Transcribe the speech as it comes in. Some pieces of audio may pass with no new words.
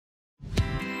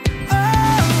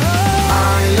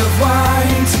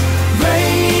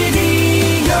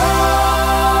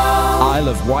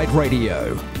of Wight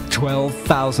Radio.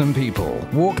 12,000 people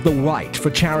walk the Wight for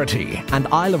charity, and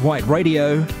Isle of Wight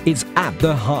Radio is at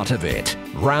the heart of it.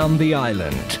 Round the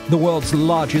island, the world's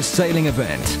largest sailing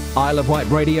event, Isle of Wight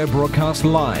Radio broadcasts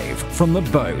live from the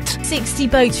boat. 60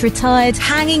 boats retired,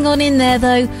 hanging on in there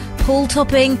though, Paul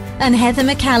Topping and Heather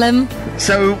McCallum.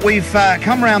 So we've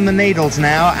come around the Needles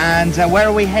now, and where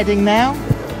are we heading now?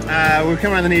 We've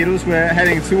come around the Needles, we're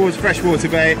heading towards Freshwater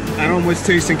Bay and onwards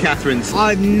to St Catherine's.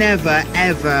 I've never,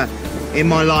 ever in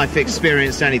my life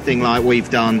experienced anything like we've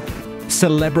done.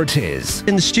 Celebrities.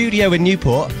 In the studio in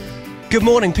Newport, good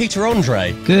morning, Peter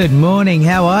Andre. Good morning,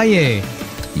 how are you?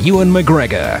 Ewan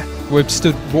McGregor. We've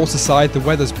stood waterside, the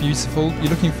weather's beautiful. You're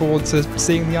looking forward to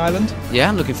seeing the island? Yeah,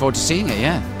 I'm looking forward to seeing it,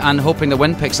 yeah. And hoping the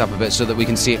wind picks up a bit so that we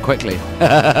can see it quickly.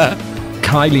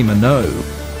 Kylie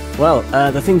Minogue. Well,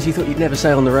 the things you thought you'd never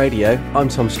say on the radio. I'm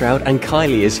Tom Stroud and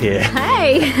Kylie is here.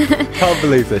 Hey! Can't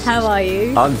believe this. How are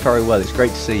you? I'm very well, it's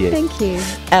great to see you. Thank you.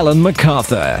 Ellen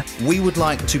MacArthur. We would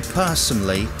like to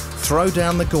personally throw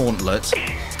down the gauntlet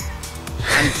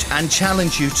and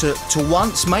challenge you to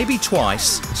once, maybe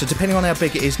twice, so depending on how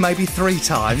big it is, maybe 3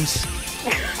 times.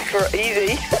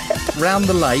 Easy. Round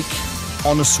the lake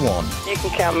on a swan. You can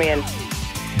count me in.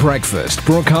 Breakfast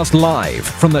broadcast live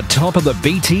from the top of the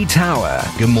BT Tower.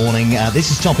 Good morning.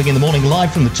 This is Topping in the Morning,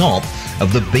 live from the top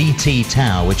of the BT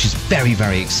Tower, which is very,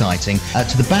 very exciting.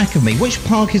 To the back of me, which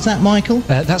park is that, Michael?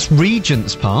 That's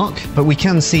Regent's Park, but we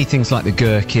can see things like the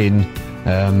Gherkin,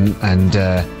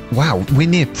 wow, we're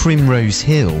near Primrose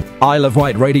Hill. Isle of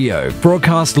Wight Radio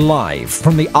broadcast live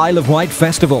from the Isle of Wight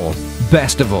Festival,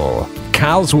 Bestival,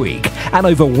 Cowes Week, and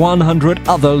over 100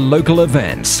 other local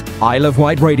events. Isle of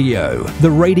Wight Radio,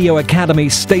 the Radio Academy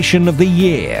Station of the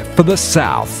Year for the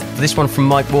South. This one from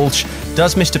Mike Walsh.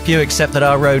 Does Mr Pugh accept that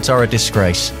our roads are a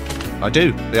disgrace? I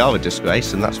do. They are a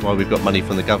disgrace, and that's why we've got money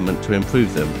from the government to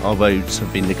improve them. Our roads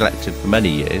have been neglected for many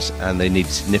years, and they need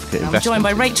significant investment. I'm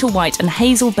joined by Rachel White and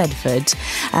Hazel Bedford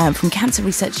from Cancer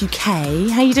Research UK.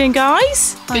 How you doing,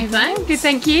 guys? Good, thanks. Good,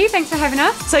 thank you. Thanks for having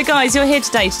us. So, guys, you're here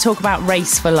today to talk about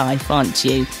Race for Life, aren't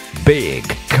you? Big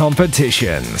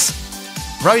competitions.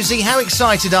 Rosie, how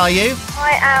excited are you?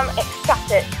 I am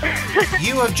ecstatic.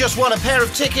 You have just won a pair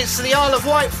of tickets to the Isle of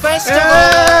Wight Festival!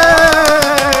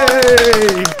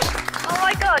 Yay! Oh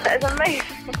my God, that is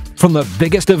amazing. From the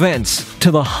biggest events to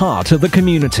the heart of the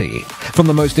community, from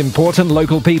the most important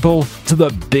local people to the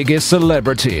biggest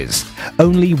celebrities,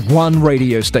 only one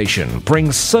radio station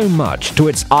brings so much to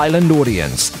its island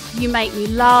audience. You make me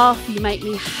laugh, you make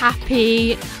me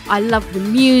happy. I love the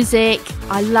music.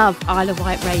 I love Isle of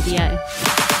Wight Radio.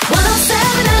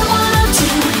 107 and 102,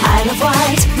 Isle of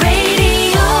Wight Radio.